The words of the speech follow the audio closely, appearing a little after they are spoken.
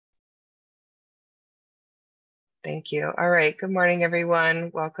Thank you. All right. Good morning, everyone.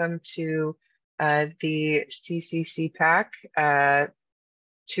 Welcome to the CCC PAC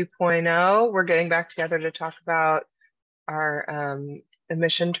 2.0. We're getting back together to talk about our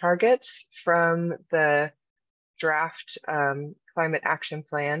emission targets from the draft climate action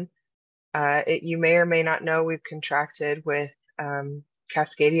plan. You may or may not know we've contracted with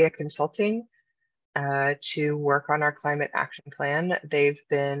Cascadia Consulting to work on our climate action plan. They've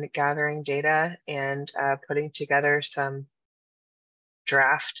been gathering data and putting together some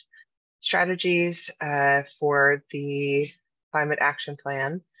draft strategies for the climate action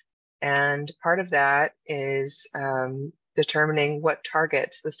plan. And part of that is determining what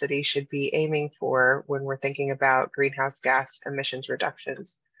targets the city should be aiming for when we're thinking about greenhouse gas emissions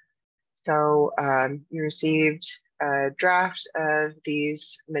reductions. So you received a draft of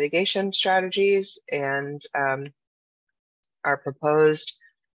these mitigation strategies and our proposed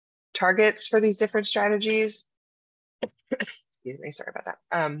targets for these different strategies. Excuse me, sorry about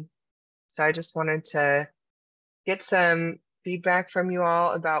that. So I just wanted to get some feedback from you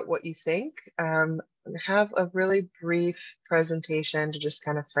all about what you think. I have a really brief presentation to just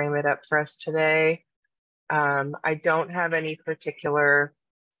kind of frame it up for us today. I don't have any particular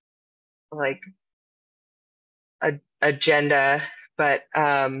like agenda, but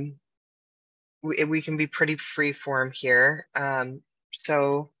we can be pretty free form here.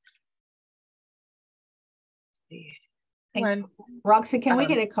 So come on. Roxy, can we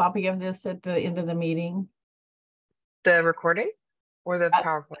get a copy of this at the end of the meeting? The recording or the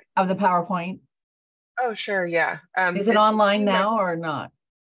PowerPoint? Of the PowerPoint. Oh, sure, yeah. Is it online now or not?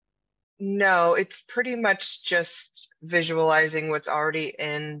 No, it's pretty much just visualizing what's already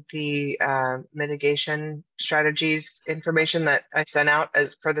in the mitigation strategies information that I sent out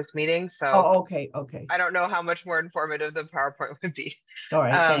as for this meeting. So okay. I don't know how much more informative the PowerPoint would be. All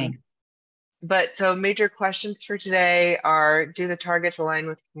right, thanks. But so major questions for today are, do the targets align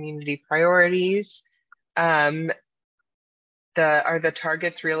with community priorities? Are the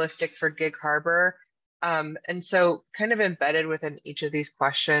targets realistic for Gig Harbor? And so kind of embedded within each of these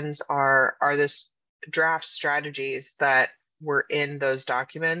questions are this draft strategies that were in those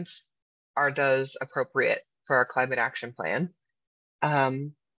documents. Are those appropriate for our climate action plan?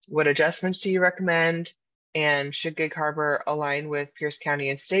 What adjustments do you recommend? And should Gig Harbor align with Pierce County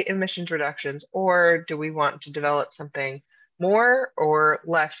and state emissions reductions, or do we want to develop something more or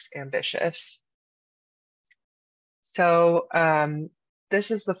less ambitious? So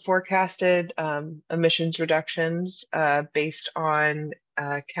this is the forecasted emissions reductions based on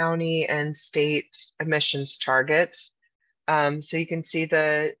county and state emissions targets. So you can see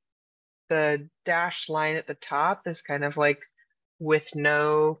the dashed line at the top is kind of like with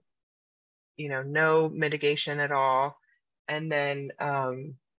no mitigation at all. And then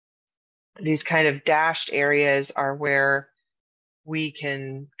these kind of dashed areas are where we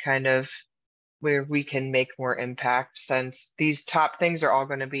can make more impact, since these top things are all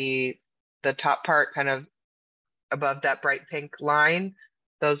going to be the top part kind of above that bright pink line.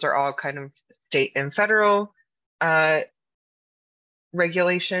 Those are all kind of state and federal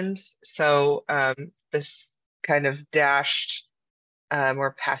regulations. So this kind of dashed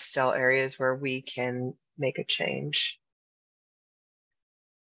more pastel areas where we can make a change.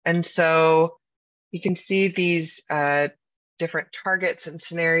 And so you can see these different targets and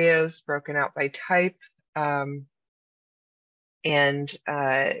scenarios broken out by type, and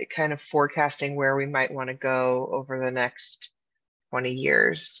kind of forecasting where we might want to go over the next 20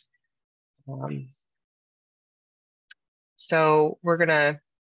 years. So we're going to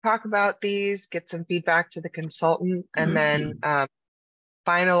talk about these, get some feedback to the consultant, and then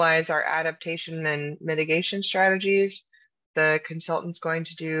finalize our adaptation and mitigation strategies. The consultant's going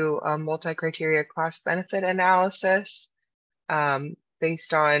to do a multi-criteria cost-benefit analysis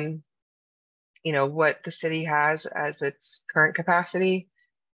based on what the city has as its current capacity.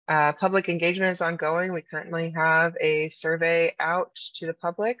 Public engagement is ongoing. We currently have a survey out to the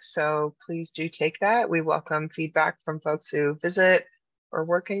public, so please do take that. We welcome feedback from folks who visit or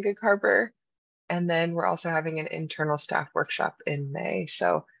work in Gig Harbor. And then we're also having an internal staff workshop in May.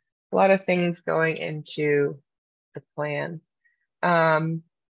 So a lot of things going into the plan.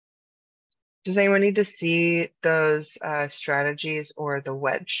 Does anyone need to see those strategies or the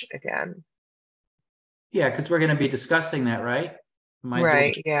wedge again? Yeah, because we're going to be discussing that, right?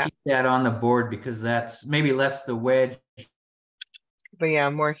 Right, yeah. Keep that on the board, because that's maybe less the wedge. But yeah,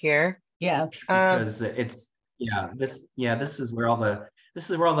 more here. Yes. Because this is where all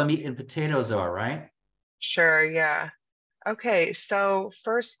the meat and potatoes are, right? Sure, yeah. Okay, so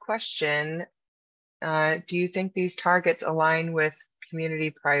first question, do you think these targets align with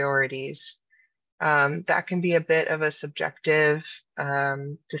community priorities? That can be a bit of a subjective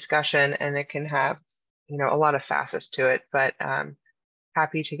discussion, and it can have, a lot of facets to it, but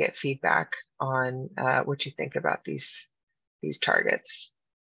happy to get feedback on what you think about these targets.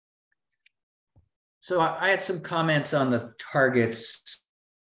 So I had some comments on the targets,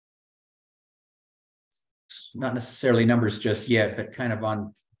 not necessarily numbers just yet, but kind of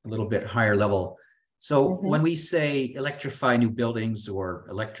on a little bit higher level. So when we say electrify new buildings or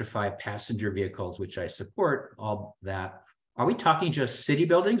electrify passenger vehicles, which I support all that, are we talking just city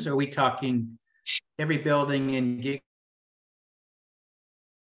buildings, or are we talking every building in gig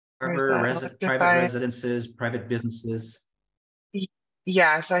harbor, private residences, private businesses?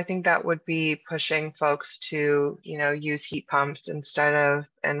 Yeah, so I think that would be pushing folks to, use heat pumps instead of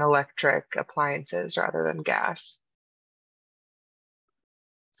an electric appliances rather than gas.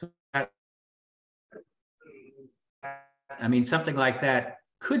 So I mean, something like that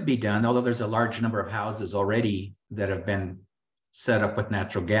could be done, although there's a large number of houses already that have been set up with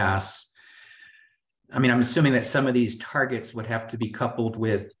natural gas. I mean, I'm assuming that some of these targets would have to be coupled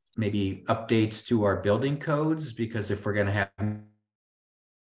with maybe updates to our building codes, because if we're going to have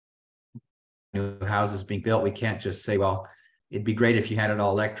new houses being built, we can't just say, well, it'd be great if you had it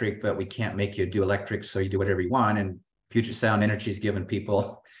all electric, but we can't make you do electric, so you do whatever you want. And Puget Sound Energy is giving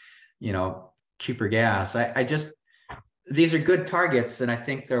people, cheaper gas. These are good targets, and I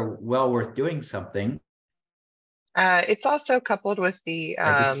think they're well worth doing something. It's also coupled with the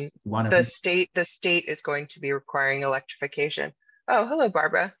state. The state is going to be requiring electrification. Oh, hello,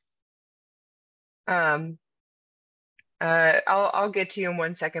 Barbara. I'll get to you in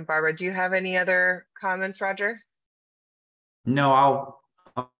 1 second, Barbara. Do you have any other comments, Roger? No,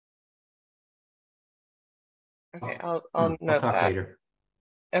 Okay, I'll note talk that later.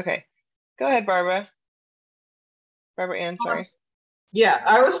 Okay, go ahead, Barbara. Barbara Ann, sorry. Yeah,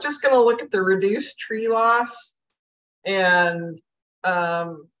 I was just going to look at the reduced tree loss and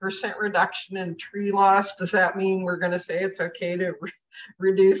percent reduction in tree loss. Does that mean we're going to say it's okay to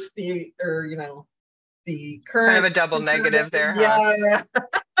reduce the current? Kind of a double negative there, huh? Yeah.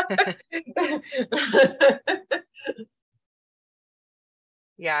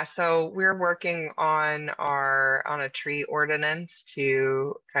 Yeah, so we're working on a tree ordinance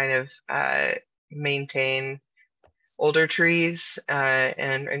to kind of maintain older trees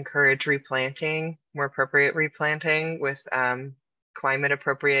and encourage replanting, more appropriate replanting with climate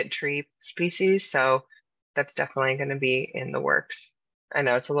appropriate tree species. So that's definitely going to be in the works. I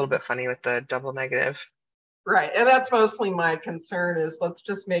know it's a little bit funny with the double negative. Right, and that's mostly my concern is let's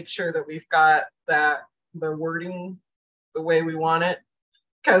just make sure that we've got the wording the way we want it.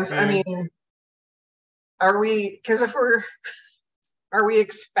 Because I mean, are we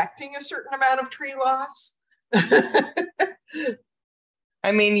expecting a certain amount of tree loss? I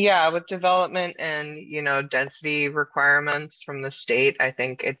mean, yeah, with development and density requirements from the state, I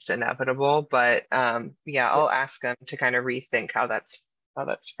think it's inevitable. But yeah, I'll ask them to kind of rethink how that's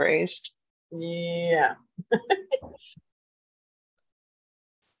phrased. Yeah.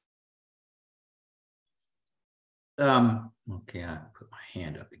 Okay, I put my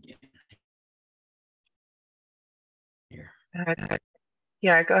hand up again. Here.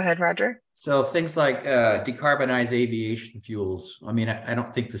 Yeah, go ahead, Roger. So things like decarbonize aviation fuels. I mean, I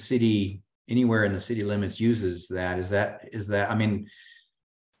don't think the city anywhere in the city limits uses that. Is that? I mean,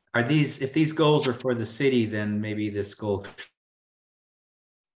 if these goals are for the city, then maybe this goal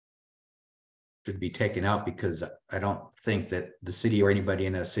should be taken out, because I don't think that the city or anybody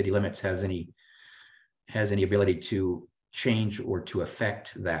in the city limits has any ability to change or to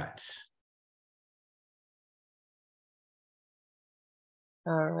affect that.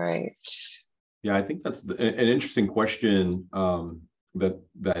 All right. Yeah, I think that's an interesting question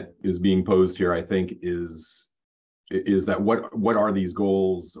that is being posed here. I think is that what are these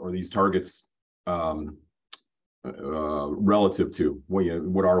goals or these targets relative to?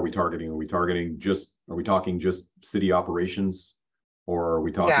 What are we targeting? Are we talking just city operations, or are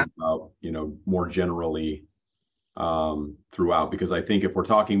we talking about more generally throughout? Because I think if we're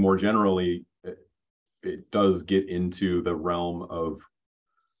talking more generally, it does get into the realm of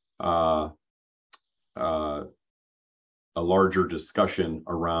a larger discussion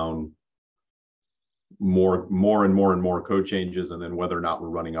around more and more code changes, and then whether or not we're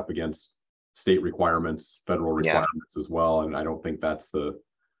running up against state requirements, federal requirements as well. And I don't think that's the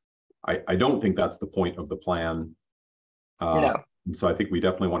point of the plan. No. And so I think we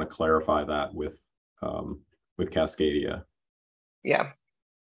definitely want to clarify that with Cascadia. Yeah.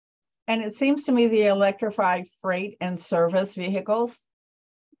 And it seems to me the electrified freight and service vehicles,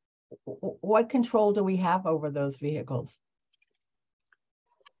 what control do we have over those vehicles?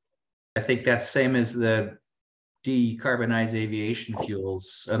 I think that's same as the decarbonize aviation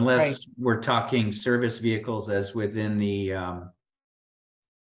fuels, unless we're talking service vehicles as within the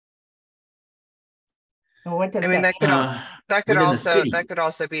And what does I mean, that? within the city. That could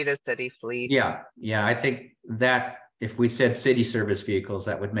also be the city fleet. Yeah, I think that if we said city service vehicles,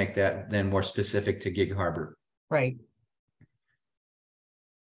 that would make that then more specific to Gig Harbor. Right.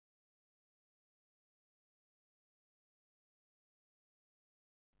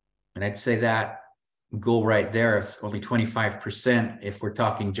 And I'd say that goal right there is only 25%. If we're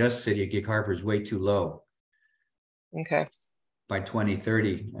talking just city of Gig Harbor is way too low. Okay. By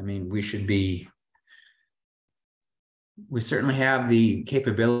 2030, I mean, we certainly have the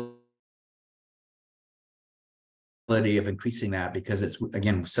capability of increasing that, because it's,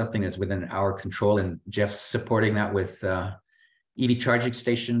 again, something that's within our control, and Jeff's supporting that with EV charging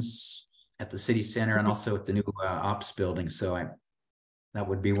stations at the city center and also at the new ops building. So that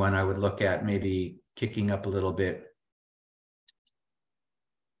would be one I would look at maybe kicking up a little bit.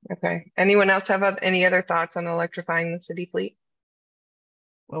 Okay. Anyone else have any other thoughts on electrifying the city fleet?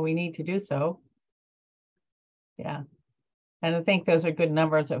 Well, we need to do so. Yeah. And I think those are good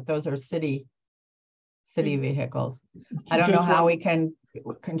numbers if those are city vehicles. I don't know how we can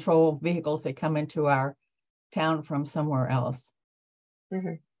control vehicles that come into our town from somewhere else.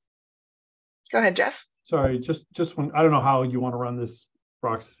 Mm-hmm. Go ahead, Jeff. Sorry, just one. I don't know how you want to run this,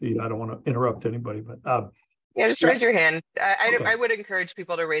 Roxy. I don't want to interrupt anybody, but yeah, just raise your hand. Okay. I would encourage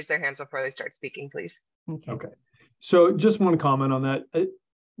people to raise their hands before they start speaking, please. Okay. So just want to comment on that.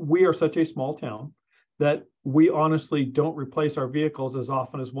 We are such a small town that we honestly don't replace our vehicles as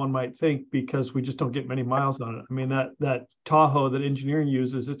often as one might think, because we just don't get many miles on it. I mean, that Tahoe that engineering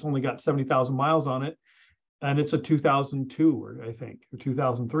uses, it's only got 70,000 miles on it, and it's a 2002, or I think, or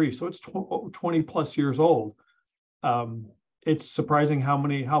 2003. So it's 20 plus years old. It's surprising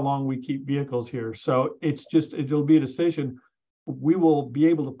how long we keep vehicles here. So it'll be a decision. We will be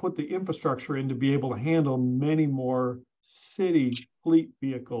able to put the infrastructure in to be able to handle many more city fleet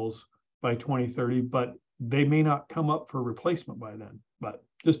vehicles by 2030, but they may not come up for replacement by then. But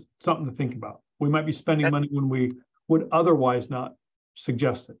just something to think about. We might be spending money when we would otherwise not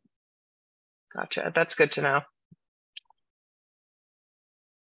suggest it. Gotcha. That's good to know.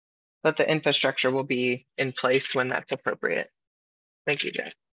 But the infrastructure will be in place when that's appropriate. Thank you,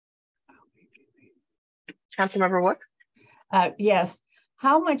 Jeff. Councilmember Wook? Yes.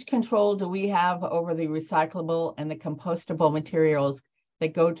 How much control do we have over the recyclable and the compostable materials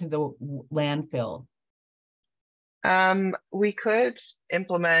that go to the landfill? We could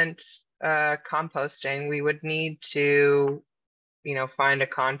implement composting. We would need to, find a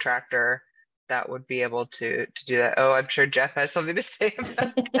contractor that would be able to do that. Oh, I'm sure Jeff has something to say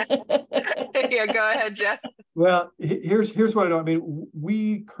about that. Yeah, go ahead, Jeff. Well, here's what I know. I mean,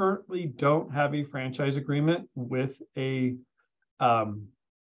 we currently don't have a franchise agreement with a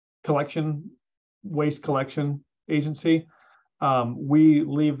waste collection agency. We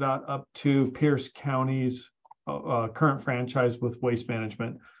leave that up to Pierce County's current franchise with Waste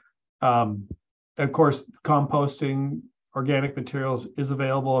Management. Of course, composting organic materials is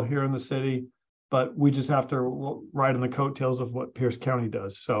available here in the city, but we just have to ride on the coattails of what Pierce County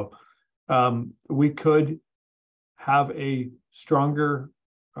does. So we could have a stronger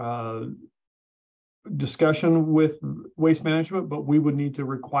discussion with Waste Management, but we would need to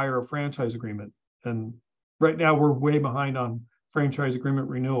require a franchise agreement. And right now we're way behind on franchise agreement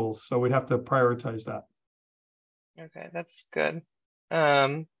renewals, so we'd have to prioritize that. Okay, that's good.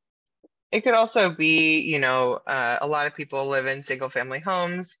 It could also be, a lot of people live in single family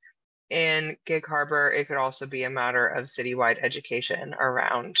homes in Gig Harbor. It could also be a matter of citywide education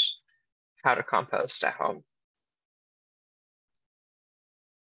around how to compost at home.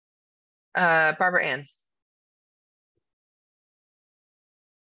 Barbara Ann.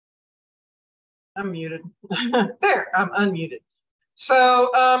 I'm muted. There, I'm unmuted. So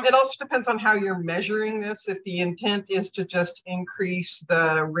it also depends on how you're measuring this. If the intent is to just increase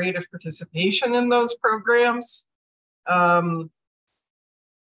the rate of participation in those programs, that's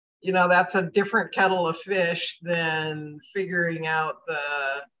a different kettle of fish than figuring out the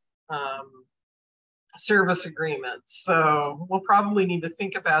service agreements. So we'll probably need to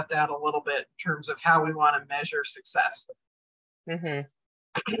think about that a little bit in terms of how we want to measure success. Mm-hmm.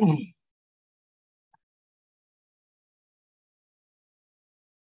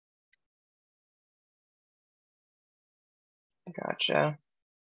 Gotcha.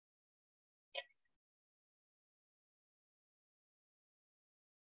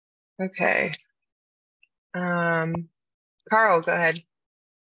 Okay. Carl, go ahead.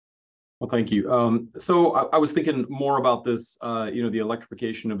 Well, thank you. So I was thinking more about this, the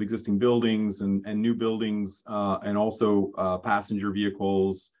electrification of existing buildings and new buildings, and also passenger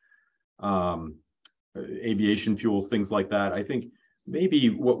vehicles, aviation fuels, things like that. I think maybe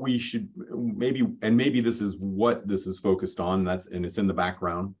what we should maybe this is what this is focused on. And it's in the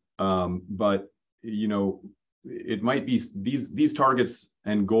background. But it might be these targets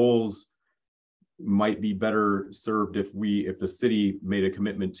and goals might be better served if the city made a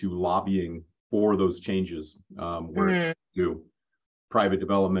commitment to lobbying for those changes, where to private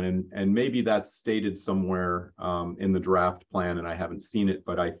development, and maybe that's stated somewhere in the draft plan, and I haven't seen it,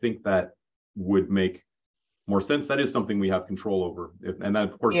 but I think that would make more sense. That is something we have control over, and that,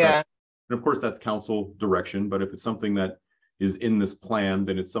 of course, that's council direction. But if it's something that is in this plan,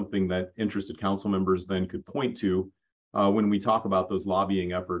 then it's something that interested council members then could point to when we talk about those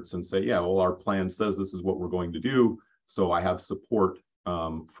lobbying efforts and say, yeah, well, our plan says this is what we're going to do, so I have support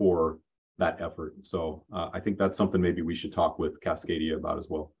for that effort. So I think that's something maybe we should talk with Cascadia about as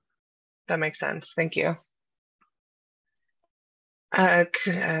well. That makes sense. Thank you.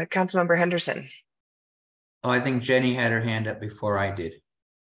 Councilmember Henderson. Oh, I think Jenny had her hand up before I did.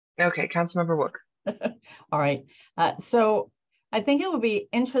 Okay, Councilmember Wook. All right. So I think it would be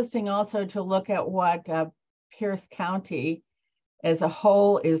interesting also to look at what Pierce County as a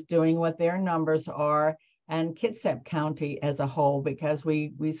whole is doing, what their numbers are, and Kitsap County as a whole, because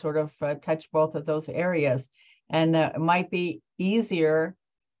we sort of touch both of those areas. And it might be easier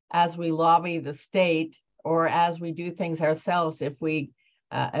as we lobby the state or as we do things ourselves if we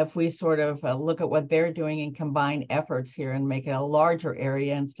sort of look at what they're doing and combine efforts here and make it a larger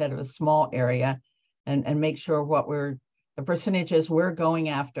area instead of a small area, and make sure the percentages we're going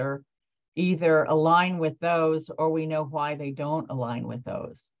after either align with those or we know why they don't align with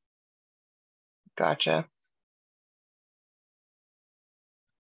those. Gotcha.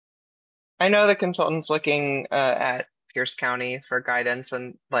 I know the consultant's looking at Pierce County for guidance,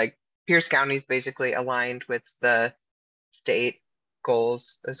 and like Pierce County is basically aligned with the state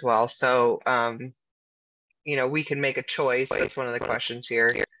goals as well. So, we can make a choice. That's one of the questions here.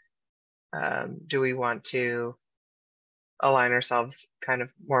 Do we want to align ourselves kind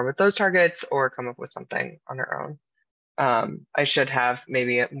of more with those targets or come up with something on our own? I should have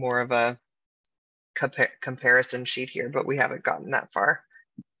maybe more of a comparison sheet here, but we haven't gotten that far.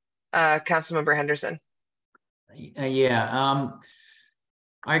 Councilmember Henderson. Yeah,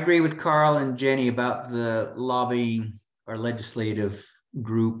 I agree with Carl and Jenny about the lobbying or legislative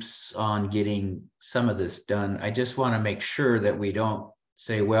groups on getting some of this done. I just want to make sure that we don't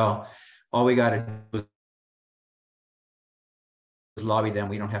say, well, all we got to do is lobby them.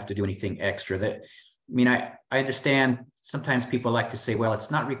 We don't have to do anything extra. I understand sometimes people like to say, well,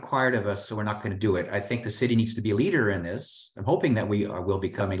 it's not required of us, so we're not going to do it. I think the city needs to be a leader in this. I'm hoping that we will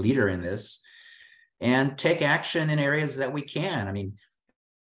become a leader in this and take action in areas that we can.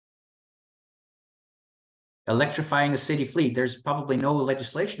 Electrifying the city fleet, there's probably no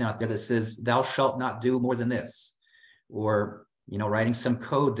legislation out there that says thou shalt not do more than this, or writing some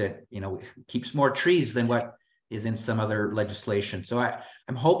code that keeps more trees than what is in some other legislation. So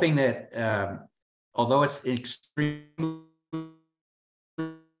I'm hoping that although it's extremely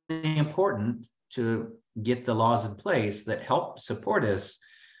important to get the laws in place that help support us,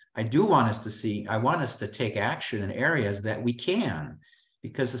 I want us to take action in areas that we can,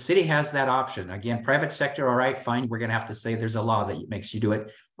 because the city has that option. Again, private sector, all right, fine. We're going to have to say there's a law that makes you do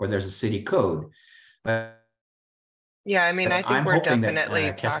it, or there's a city code. But yeah, I think I'm we're hoping definitely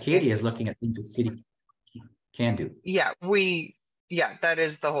that Cascadia is looking at things that city can do. Yeah, that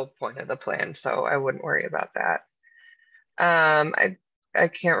is the whole point of the plan. So I wouldn't worry about that. I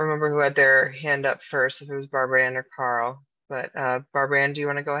can't remember who had their hand up first, if it was Barbara Ann or Carl, but Barbara Ann, do you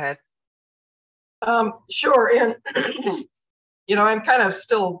want to go ahead? Sure. And I'm kind of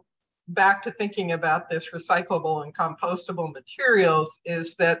still back to thinking about this recyclable and compostable materials,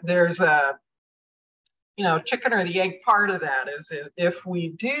 is that there's a, chicken or the egg part of that. Is if we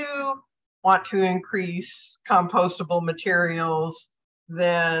do want to increase compostable materials,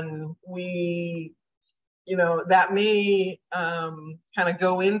 then we, that may kind of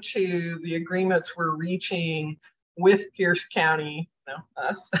go into the agreements we're reaching with Pierce County,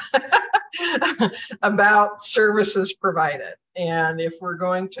 us, about services provided. And if we're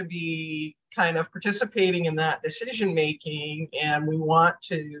going to be kind of participating in that decision making, and we want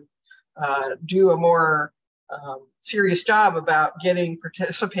to do a more serious job about getting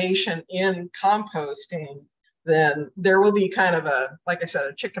participation in composting, then there will be kind of like I said,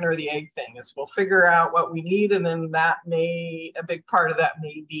 a chicken or the egg thing. Is we'll figure out what we need, and then a big part of that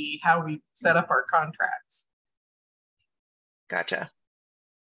may be how we set up our contracts. Gotcha.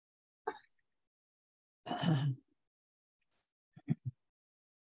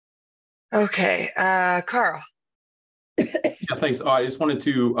 Okay, Carl. Yeah, thanks. I just wanted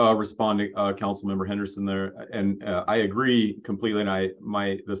to respond to Councilmember Henderson there, and I agree completely.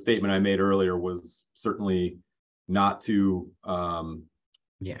 And the statement I made earlier was certainly not to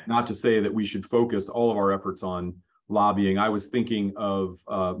not to say that we should focus all of our efforts on lobbying. I was thinking of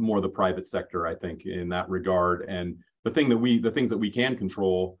more the private sector, I think, in that regard, and the things that we can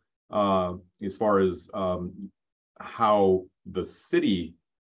control as far as how the city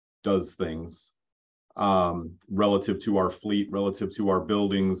does things. Relative to our fleet, relative to our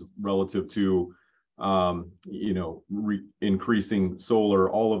buildings, relative to increasing solar,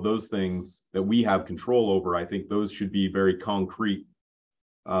 all of those things that we have control over. I think those should be very concrete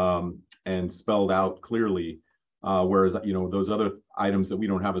and spelled out clearly. Whereas those other items that we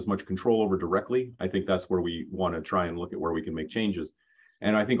don't have as much control over directly, I think that's where we want to try and look at where we can make changes.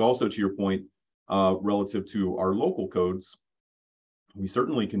 And I think also to your point, relative to our local codes, we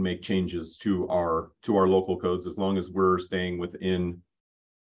certainly can make changes to our local codes as long as we're staying within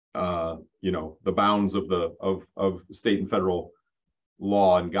the bounds of state and federal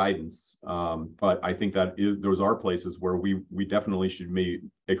law and guidance. But I think that those are places where we definitely should be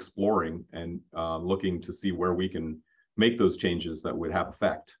exploring and looking to see where we can make those changes that would have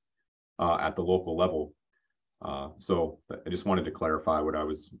effect at the local level. So I just wanted to clarify where I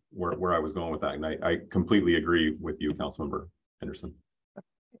was going with that, and I completely agree with you, Councilmember Henderson.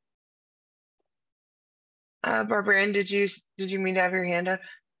 Barbara, did you mean to have your hand up?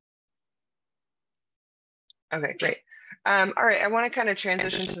 Okay, great. All right, I want to kind of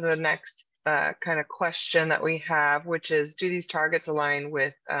transition to the next kind of question that we have, which is, do these targets align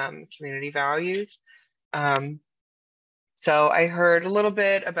with community values? So I heard a little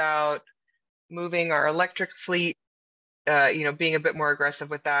bit about moving our electric fleet, being a bit more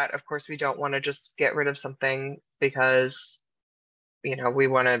aggressive with that. Of course, we don't want to just get rid of something because, we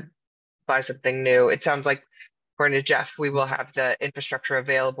want to buy something new. It sounds like, according to Jeff, we will have the infrastructure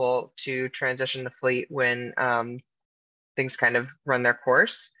available to transition the fleet when things kind of run their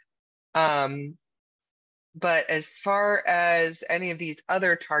course. But as far as any of these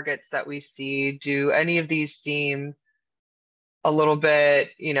other targets that we see, do any of these seem a little bit,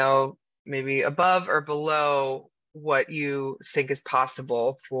 maybe above or below what you think is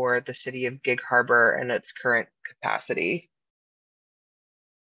possible for the city of Gig Harbor and its current capacity?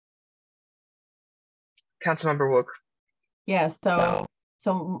 Councilmember Wook. Yeah, so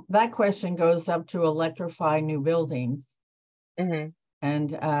that question goes up to electrify new buildings. Mm-hmm.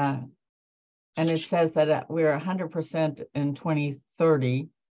 And it says that we're 100% in 2030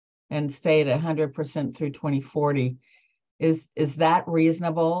 and stay at 100% through 2040. Is that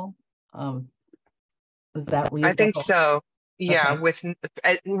reasonable? Is that reasonable? I think so. Yeah, Okay.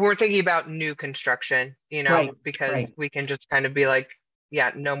 We're thinking about new construction, because we can just kind of be like, yeah,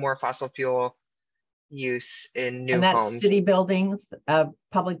 no more fossil fuel use in new and that's homes. City buildings,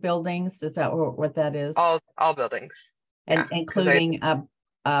 public buildings. Is that what that is? All buildings, and including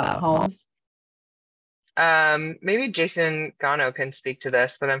homes. Maybe Jason Gano can speak to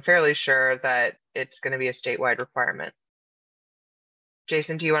this, but I'm fairly sure that it's going to be a statewide requirement.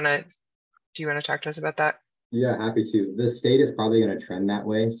 Jason, do you want to talk to us about that? Yeah, happy to. The state is probably going to trend that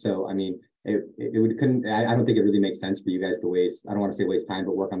way. So, I mean, I don't think it really makes sense for you guys to waste, I don't want to say waste time,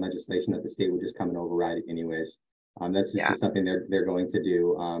 but work on legislation that the state would just come and override it anyways. That's just something they're going to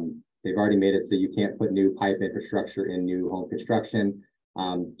do. They've already made it so you can't put new pipe infrastructure in new home construction.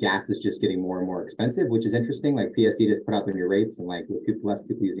 Gas is just getting more and more expensive, which is interesting. Like PSC just put up their new rates, and like with less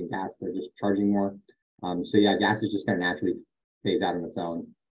people using gas, they're just charging more. So yeah, gas is just going to naturally phase out on its own.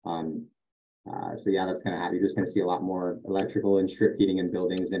 So yeah, that's going to happen. You're just going to see a lot more electrical and strip heating in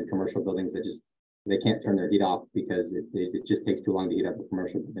buildings and commercial buildings that they can't turn their heat off because it just takes too long to heat up a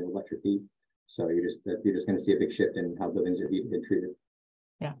commercial building with electric heat. So you're just going to see a big shift in how buildings are heated and treated.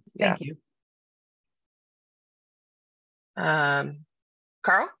 Yeah. Thank you.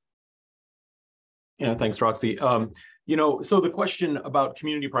 Carl? Yeah, thanks, Roxy. So the question about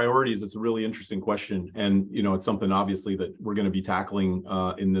community priorities is a really interesting question. And, it's something obviously that we're going to be tackling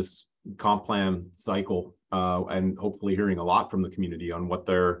in this comp plan cycle and hopefully hearing a lot from the community on what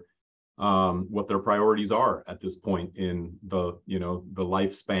their priorities are at this point in the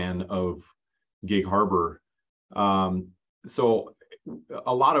lifespan of Gig Harbor. So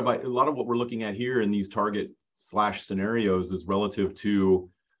a lot of what we're looking at here in these target / scenarios is relative to,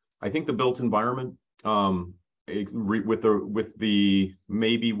 I think, the built environment, with the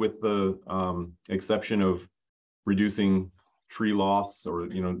exception of reducing tree loss or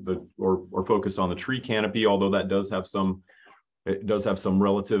focus on the tree canopy, although that does have some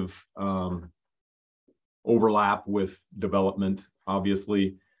relative overlap with development,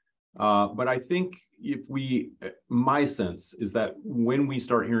 obviously. But I think my sense is that when we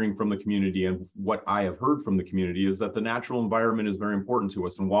start hearing from the community, and what I have heard from the community is that the natural environment is very important to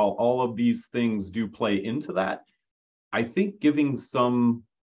us. And while all of these things do play into that, I think giving some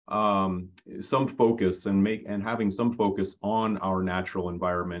focus and having some focus on our natural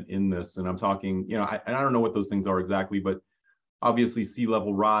environment in this, and I'm talking, I don't know what those things are exactly, but obviously sea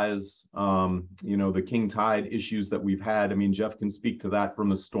level rise, the king tide issues that we've had. I mean, Jeff can speak to that from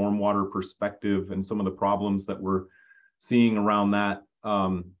the stormwater perspective and some of the problems that we're seeing around that.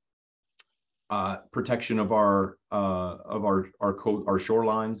 Protection of our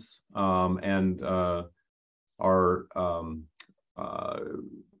shorelines, and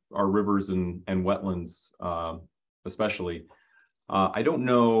our rivers and wetlands, especially. I don't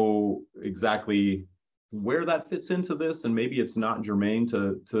know exactly where that fits into this, and maybe it's not germane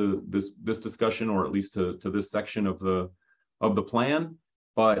to this discussion, or at least to this section of the plan.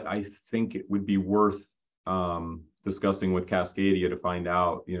 But I think it would be worth discussing with Cascadia to find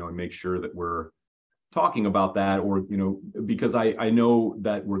out, and make sure that we're talking about that, or because I know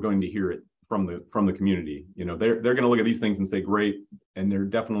that we're going to hear it from the community. They're going to look at these things and say great, and they're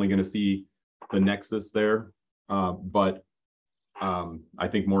definitely going to see the nexus there. But I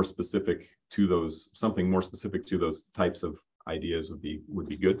think something more specific to those types of ideas would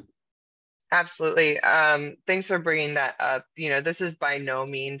be good. Absolutely. Thanks for bringing that up. This is by no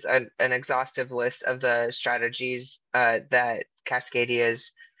means an exhaustive list of the strategies that Cascadia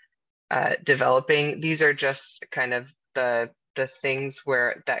is developing. These are just kind of the things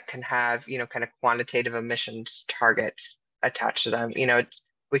that can have, kind of quantitative emissions targets attached to them.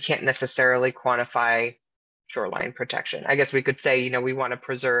 We can't necessarily quantify shoreline protection. I guess we could say, we want to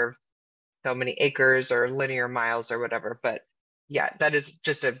preserve so many acres or linear miles or whatever. But yeah, that is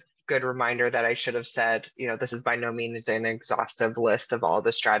just a good reminder that I should have said, this is by no means an exhaustive list of all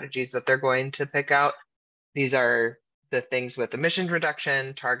the strategies that they're going to pick out. These are the things with emissions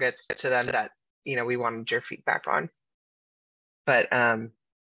reduction targets to them that, we wanted your feedback on. But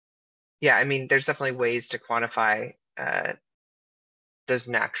yeah, I mean, there's definitely ways to quantify those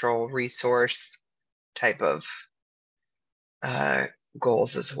natural resource type of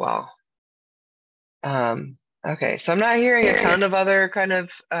goals as well. Okay, so I'm not hearing a ton of other kind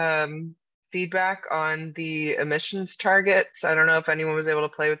of feedback on the emissions targets. I don't know if anyone was able to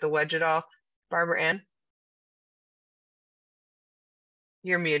play with the wedge at all. Barbara Ann?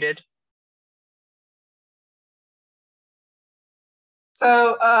 You're muted.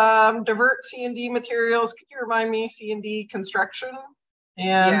 So divert C&D materials. Could you remind me, C&D construction?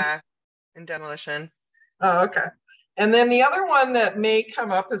 Yeah, and demolition. Oh, okay. And then the other one that may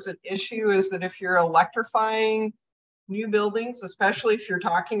come up as an issue is that if you're electrifying new buildings, especially if you're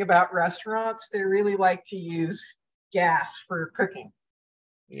talking about restaurants, they really like to use gas for cooking.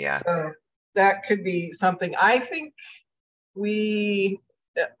 Yeah. So that could be something. I think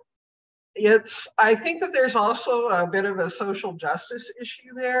I think that there's also a bit of a social justice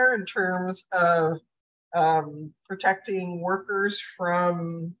issue there in terms of protecting workers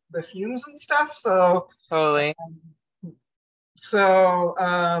from the fumes and stuff. So totally.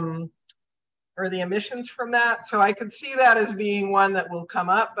 Or the emissions from that. So I could see that as being one that will come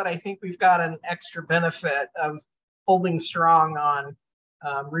up, but I think we've got an extra benefit of holding strong on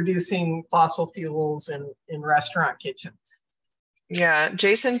reducing fossil fuels in restaurant kitchens. Yeah,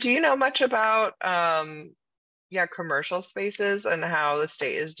 Jason, do you know much about commercial spaces and how the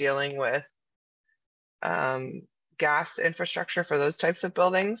state is dealing with gas infrastructure for those types of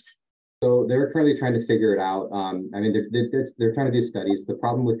buildings? So they're currently trying to figure it out. I mean, they're trying to do studies. The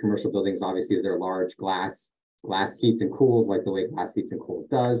problem with commercial buildings, obviously, they're large glass heats and cools, like the way glass heats and cools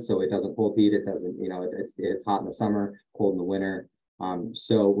does. So it doesn't hold heat. It doesn't, it's hot in the summer, cold in the winter.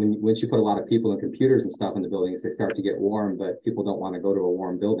 So once you put a lot of people and computers and stuff in the buildings, they start to get warm, but people don't want to go to a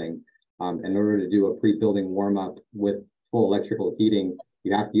warm building. In order to do a pre-building warm up with full electrical heating,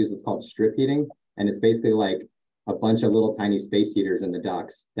 you have to use what's called strip heating. And it's basically like a bunch of little tiny space heaters in the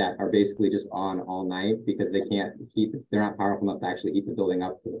ducts that are basically just on all night because they're not powerful enough to actually heat the building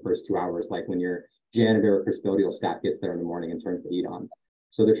up for the first 2 hours, like when your janitor or custodial staff gets there in the morning and turns the heat on.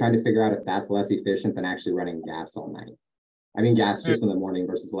 So they're trying to figure out if that's less efficient than actually running gas all night. I mean, gas just in the morning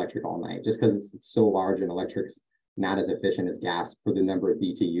versus electric all night, just because it's so large and electric's not as efficient as gas for the number of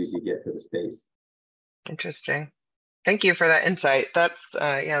BTUs you get for the space. Interesting. Thank you for that insight. That's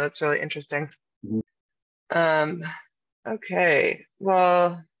that's really interesting. Mm-hmm. Okay.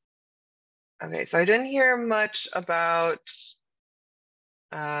 Well, okay. So I didn't hear much about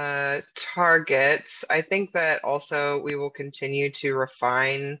targets. I think that also we will continue to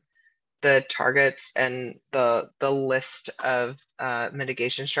refine the targets and the list of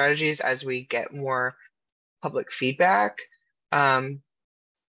mitigation strategies as we get more public feedback. I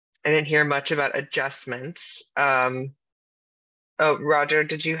didn't hear much about adjustments. Oh, Roger,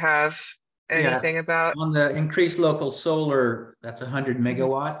 did you have anything about? On the increased local solar, that's 100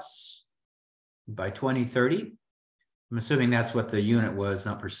 megawatts by 2030. I'm assuming that's what the unit was,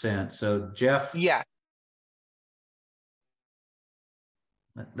 not percent. So Jeff, Yeah,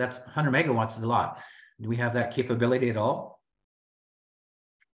 that's 100 megawatts is a lot. Do we have that capability at all?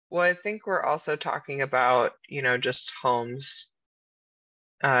 well, I think we're also talking about, you know, just homes.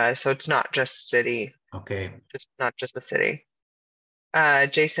 So it's not just city, Okay. just not just the city.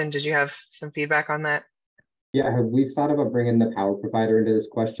 Jason, did you have some feedback on that? Yeah, we've thought about bringing the power provider into this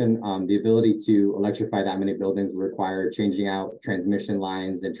question. The ability to electrify that many buildings would require changing out transmission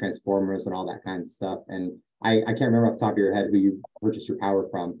lines and transformers and all that kind of stuff. And I can't remember off the top of your head who you purchased your power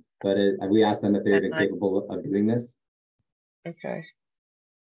from, but we asked them if they're even capable of doing this. Okay,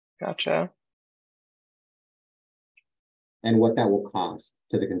 gotcha. And what that will cost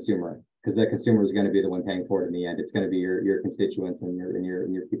to the consumer, because the consumer is going to be the one paying for it in the end. It's going to be your constituents and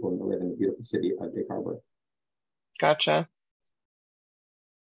your people that live in the beautiful city of Gig Harbor. Gotcha.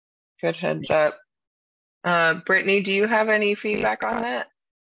 Good heads up. Brittany, do you have any feedback on that?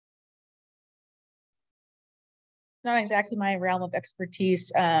 Not exactly my realm of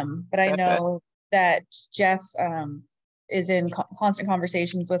expertise, but I Gotcha. know that Jeff is in constant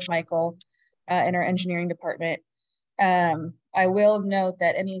conversations with Michael in our engineering department. I will note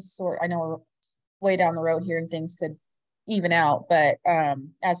that I know we're way down the road here and things could even out, but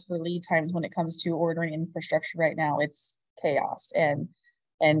as for lead times when it comes to ordering infrastructure right now, it's chaos and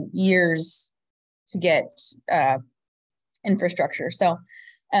years to get infrastructure. So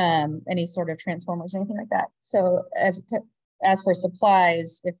any sort of transformers or anything like that. So as for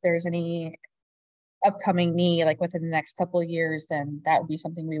supplies, if there's any upcoming need like within the next couple of years, then that would be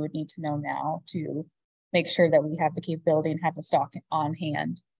something we would need to know now to make sure that we have the capability and have the stock on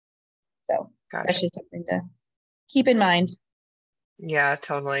hand. So Gotcha. That's just something to keep in mind. Yeah,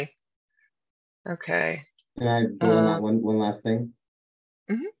 totally. Okay. Can I build on that one last thing?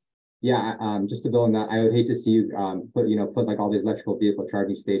 Mhm. Yeah, just to build on that, I would hate to see you put like all these electrical vehicle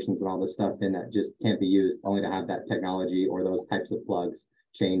charging stations and all this stuff in that just can't be used, only to have that technology or those types of plugs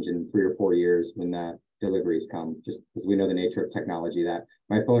change in 3 or 4 years when the deliveries come, just because we know the nature of technology. That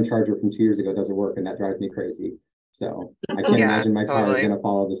my phone charger from 2 years ago doesn't work, and that drives me crazy. So I can't imagine my car is going to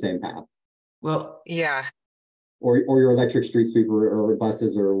follow the same path. Well, yeah. Or your electric street sweeper or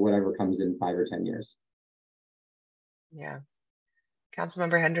buses or whatever comes in 5 or 10 years. Yeah.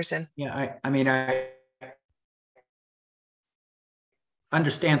 Councilmember Henderson. Yeah, I mean, I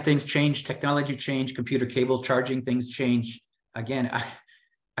understand things change, technology change, computer cable charging, things change. Again,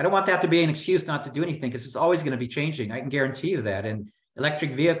 I don't want that to be an excuse not to do anything, because it's always going to be changing. I can guarantee you that. And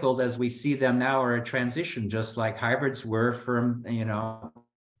electric vehicles, as we see them now, are a transition, just like hybrids were from,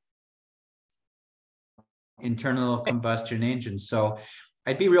 internal combustion engines. So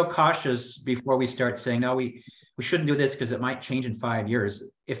I'd be real cautious before we start saying, no, we shouldn't do this because it might change in 5 years.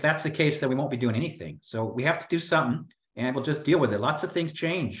 If that's the case, then we won't be doing anything. So we have to do something, and we'll just deal with it. Lots of things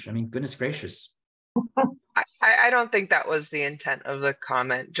change. I mean, goodness gracious. I don't think that was the intent of the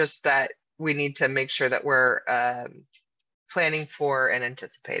comment, just that we need to make sure that we're planning for and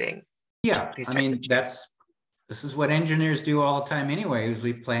anticipating. Yeah, I mean, this is what engineers do all the time anyway, is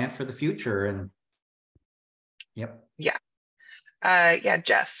we plan for the future. And yep. Yeah. Yeah,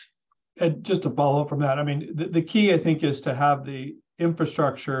 Jeff. And just to follow up from that, I mean, the key, I think, is to have the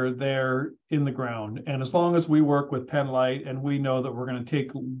infrastructure there in the ground. And as long as we work with Penn Light and we know that we're going to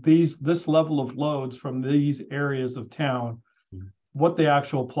take this level of loads from these areas of town, what the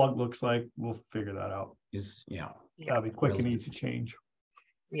actual plug looks like, we'll figure that out. That'll be quick and easy change.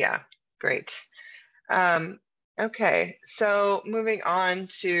 Yeah, great. Okay, so moving on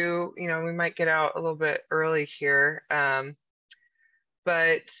to, we might get out a little bit early here,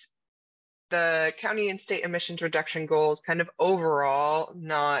 but the county and state emissions reduction goals kind of overall,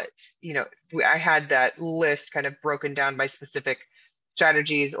 not, I had that list kind of broken down by specific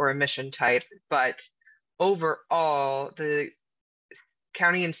strategies or emission type, but overall, the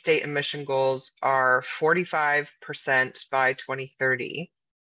county and state emission goals are 45% by 2030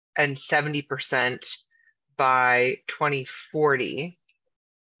 and 70% by 2040,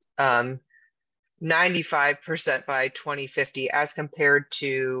 95% by 2050 as compared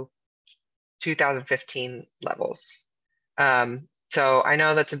to 2015 levels. So I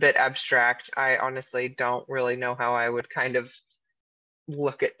know that's a bit abstract. I honestly don't really know how I would kind of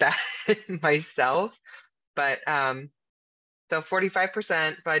look at that myself, but So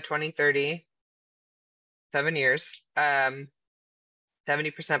 45% by 2030, 7 years, 70%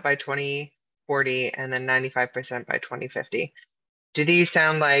 by 2040, and then 95% by 2050. Do these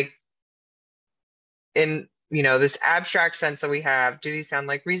sound like, in this abstract sense that we have, do these sound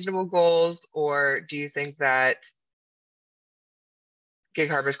like reasonable goals, or do you think that Gig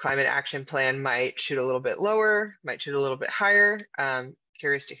Harbor's climate action plan might shoot a little bit lower, might shoot a little bit higher?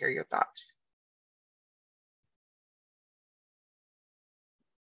 Curious to hear your thoughts.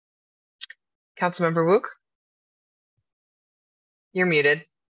 Councilmember Wook, you're muted.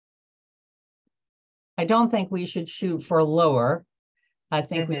 I don't think we should shoot for lower. I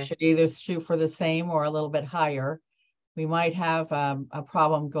think we should either shoot for the same or a little bit higher. We might have a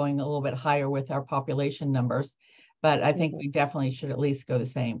problem going a little bit higher with our population numbers, but I think we definitely should at least go the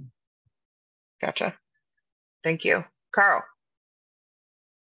same. Gotcha. Thank you. Carl.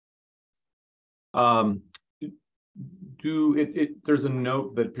 There's a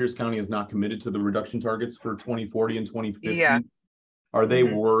note that Pierce County is not committed to the reduction targets for 2040 and 2050. Yeah. Are they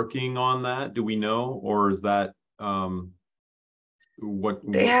working on that? Do we know, or is that what's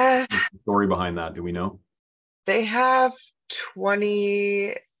the story behind that? Do we know? They have a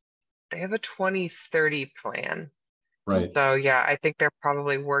 2030 plan. Right. So yeah, I think they're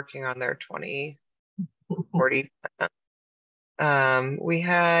probably working on their 2040 plan. We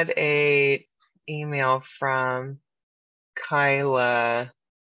had a email from Kyla.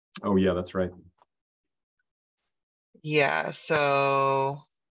 Oh yeah, that's right. Yeah, so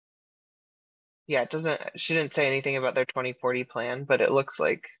yeah, she didn't say anything about their 2040 plan, but it looks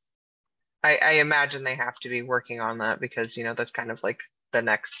like I imagine they have to be working on that because that's kind of like the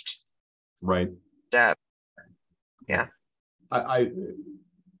next step. Yeah. I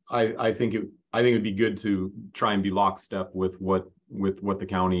think it'd be good to try and be lockstep with what the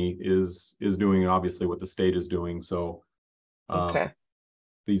county is doing, and obviously what the state is doing. So okay.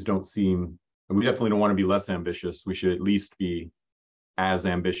 These don't seem, and we definitely don't want to be less ambitious. We should at least be as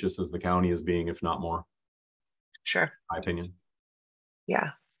ambitious as the county is being, if not more. Sure. In my opinion.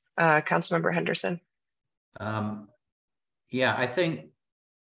 Yeah. Councilmember Henderson. Yeah, I think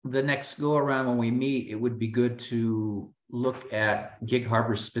the next go around when we meet, it would be good to look at Gig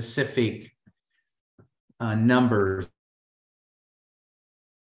Harbor specific numbers.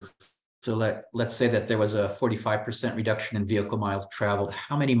 So let's say that there was a 45% reduction in vehicle miles traveled.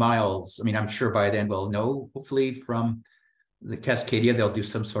 How many miles? I mean, I'm sure by then we'll know, hopefully from the Cascadia, they'll do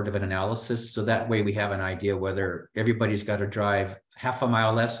some sort of an analysis. So that way we have an idea whether everybody's got to drive half a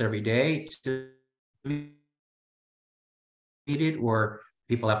mile less every day to meet it, or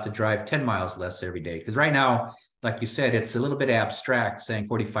people have to drive 10 miles less every day. Because right now, like you said, it's a little bit abstract saying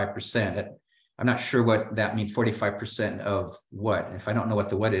 45%. I'm not sure what that means, 45% of what. If I don't know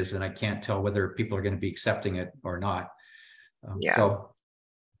what the what is, then I can't tell whether people are going to be accepting it or not. Yeah. So,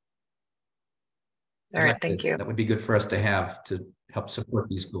 all right, thank you. That would be good for us to have to help support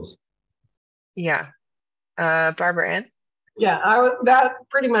these schools. Yeah. Barbara Ann? Yeah, that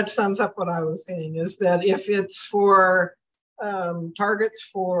pretty much sums up what I was saying, is that if it's for targets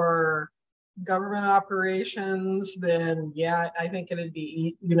for government operations, then yeah, I think it'd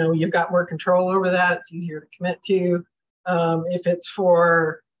be, you've got more control over that. It's easier to commit to. If it's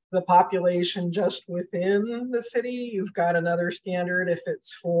for the population just within the city, you've got another standard. If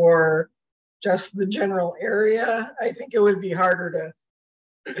it's for just the general area, I think it would be harder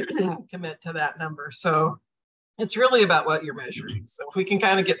to commit to that number. So it's really about what you're measuring. So if we can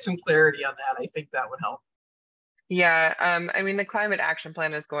kind of get some clarity on that, I think that would help. Yeah, I mean, the climate action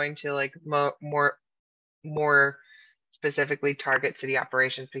plan is going to like more specifically target city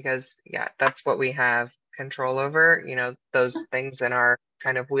operations because yeah, that's what we have control over, those things in our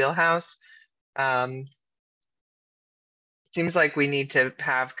kind of wheelhouse. Seems like we need to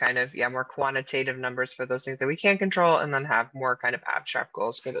have kind of, more quantitative numbers for those things that we can control, and then have more kind of abstract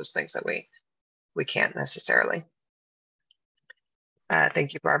goals for those things that we can't necessarily.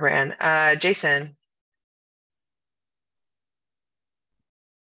 Thank you, Barbara Ann. Jason.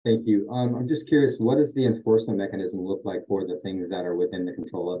 Thank you. I'm just curious, what does the enforcement mechanism look like for the things that are within the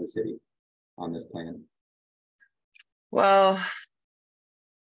control of the city on this plan? Well,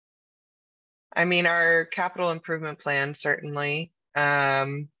 I mean, our capital improvement plan, certainly.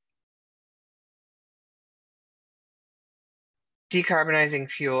 Decarbonizing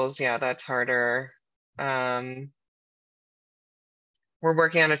fuels, yeah, that's harder. We're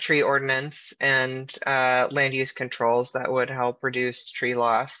working on a tree ordinance and land use controls that would help reduce tree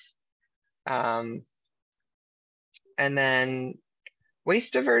loss. And then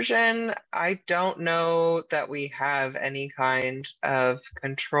waste diversion, I don't know that we have any kind of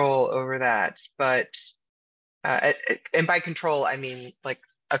control over that, but and by control, I mean like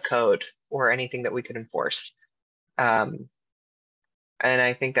a code or anything that we could enforce. And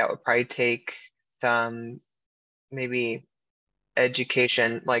I think that would probably take some maybe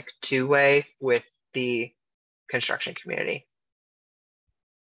education, like two-way with the construction community.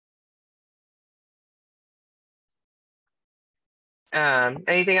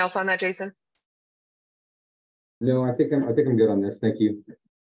 Anything else on that, Jason? No, I think I'm good on this. Thank you.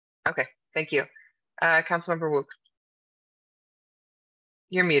 Okay, thank you. Councilmember Wook.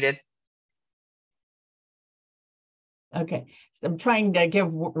 You're muted. Okay, so I'm trying to give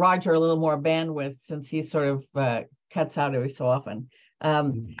Roger a little more bandwidth since he sort of cuts out every so often.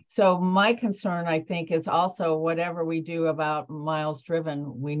 So my concern, I think, is also whatever we do about miles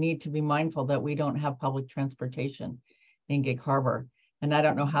driven, we need to be mindful that we don't have public transportation in Gig Harbor. And I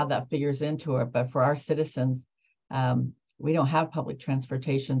don't know how that figures into it, but for our citizens, we don't have public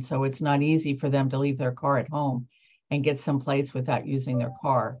transportation. So it's not easy for them to leave their car at home and get someplace without using their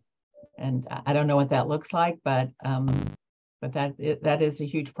car. And I don't know what that looks like, but that is a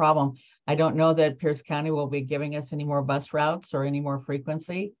huge problem. I don't know that Pierce County will be giving us any more bus routes or any more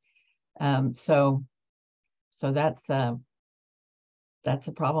frequency. So that's a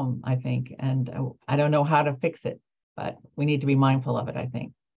problem, I think. And I don't know how to fix it, but we need to be mindful of it, I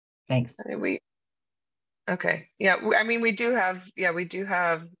think. Thanks. Okay. Yeah. I mean, we do have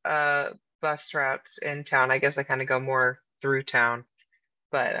bus routes in town. I guess I kind of go more through town.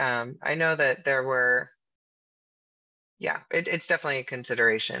 But I know that there were, yeah, it's definitely a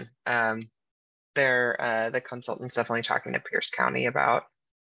consideration. The consultant's definitely talking to Pierce County about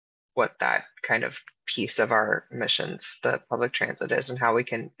what that kind of piece of our missions, the public transit is, and how we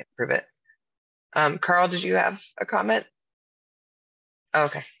can improve it. Carl, did you have a comment?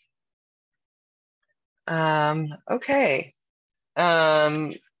 Okay. Okay.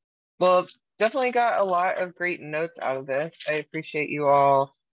 Well, definitely got a lot of great notes out of this. I appreciate you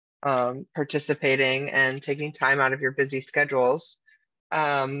all participating and taking time out of your busy schedules.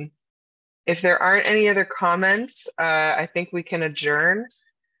 If there aren't any other comments, I think we can adjourn.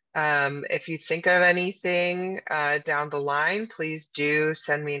 If you think of anything down the line, please do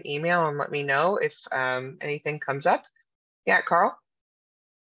send me an email and let me know if anything comes up. Yeah, Carl?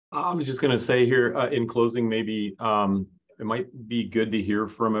 I was just going to say here in closing, maybe it might be good to hear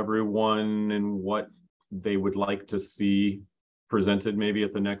from everyone and what they would like to see presented maybe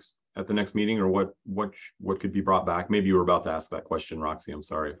at the next meeting, or what could be brought back. Maybe you were about to ask that question, Roxy. I'm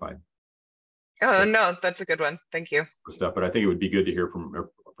sorry if I. Oh, no, that's a good one. Thank you. Stuff, but I think it would be good to hear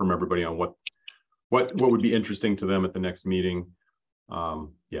from everybody on what would be interesting to them at the next meeting.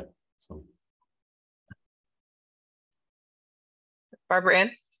 Yeah. So. Barbara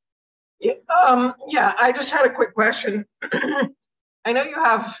Ann? Yeah, yeah, I just had a quick question. I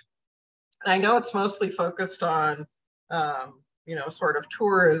know it's mostly focused on, you know, sort of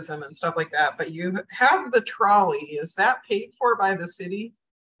tourism and stuff like that, but you have the trolley. Is that paid for by the city?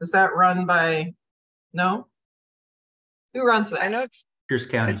 Is that run by, no? Who runs that? I know it's Pierce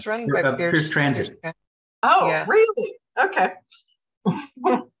County. It's run by Pierce Transit. Oh, yeah. Really? Okay.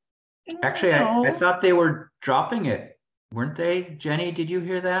 Actually, I thought they were dropping it, weren't they? Jenny, did you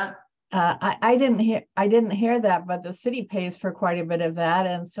hear that? I didn't hear that, but the city pays for quite a bit of that,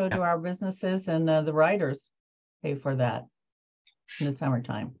 and so do our businesses, and the riders pay for that in the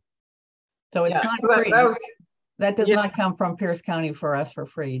summertime. So it's not free. That does not come from Pierce County for us for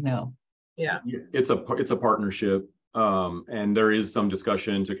free. No. Yeah. It's a partnership, and there is some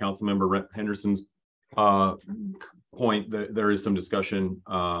discussion, to Councilmember Henderson's point, that there is some discussion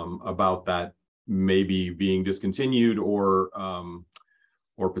about that maybe being discontinued or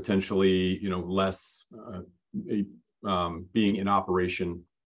potentially, you know, less being in operation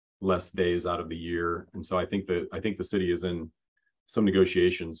less days out of the year. And so I think the city is in some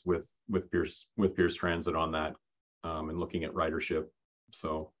negotiations with Pierce Transit on that, and looking at ridership.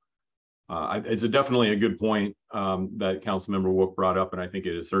 So it's definitely a good point that Councilmember Wook brought up, and I think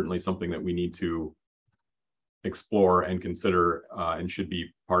it is certainly something that we need to explore and consider, and should be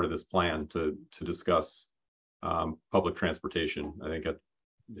part of this plan to discuss public transportation. I think it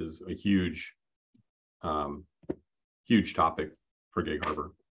is a huge topic for Gig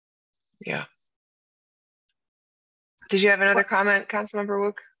Harbor. Yeah. Did you have another comment, Councilmember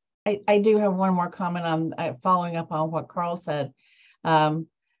Wook? I do have one more comment on following up on what Carl said.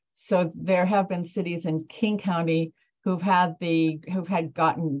 So there have been cities in King County who've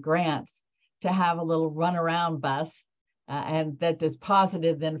gotten grants to have a little runaround bus, and that is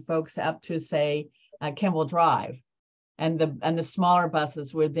positive then folks up to, say, Kimball Drive. And the smaller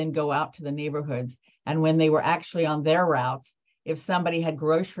buses would then go out to the neighborhoods. And when they were actually on their routes, if somebody had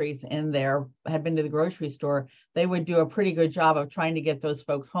groceries in there, had been to the grocery store, they would do a pretty good job of trying to get those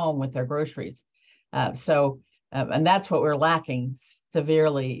folks home with their groceries. And that's what we're lacking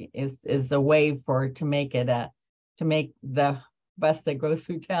severely is the way to make the bus that goes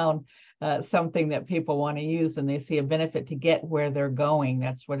through town something that people want to use and they see a benefit to get where they're going.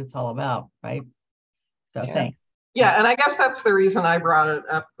 That's what it's all about, right? So thanks. Yeah, and I guess that's the reason I brought it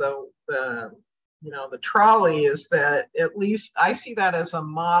up, though. The trolley is that at least I see that as a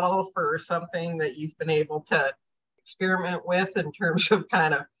model for something that you've been able to experiment with in terms of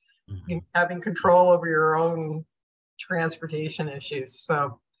kind of having control over your own transportation issues.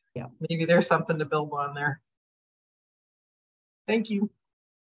 So yeah, maybe there's something to build on there. Thank you.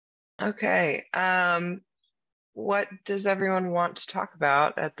 Okay. What does everyone want to talk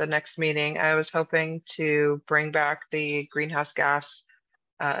about at the next meeting? I was hoping to bring back the greenhouse gas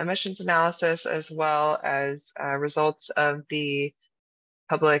emissions analysis as well as results of the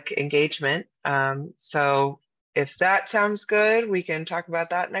public engagement. So if that sounds good, we can talk about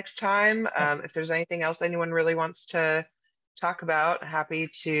that next time. If there's anything else anyone really wants to talk about, happy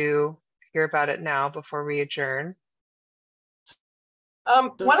to hear about it now before we adjourn.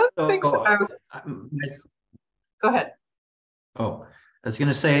 One of the things that I was... Go ahead. Oh, I was going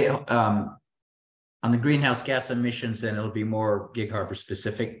to say on the greenhouse gas emissions, then it'll be more Gig Harbor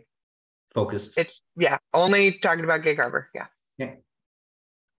specific focused. It's only talking about Gig Harbor. Yeah.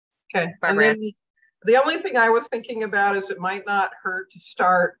 Okay. And then the only thing I was thinking about is it might not hurt to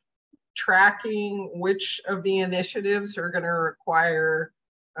start tracking which of the initiatives are going to require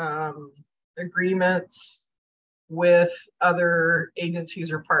agreements with other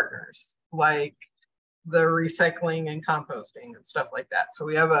agencies or partners, like the recycling and composting and stuff like that. So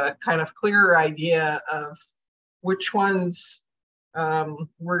we have a kind of clearer idea of which ones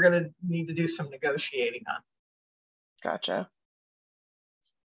we're going to need to do some negotiating on. Gotcha.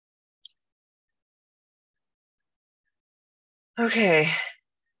 Okay.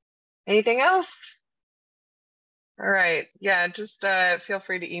 Anything else? All right. Yeah, just feel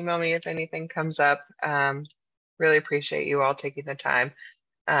free to email me if anything comes up. Really appreciate you all taking the time.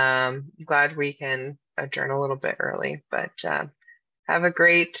 Glad we can adjourn a little bit early, but have a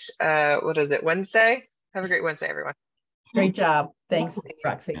great, what is it, Wednesday? Have a great Wednesday, everyone. Great job. Thanks,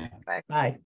 Roxy. Bye. Bye.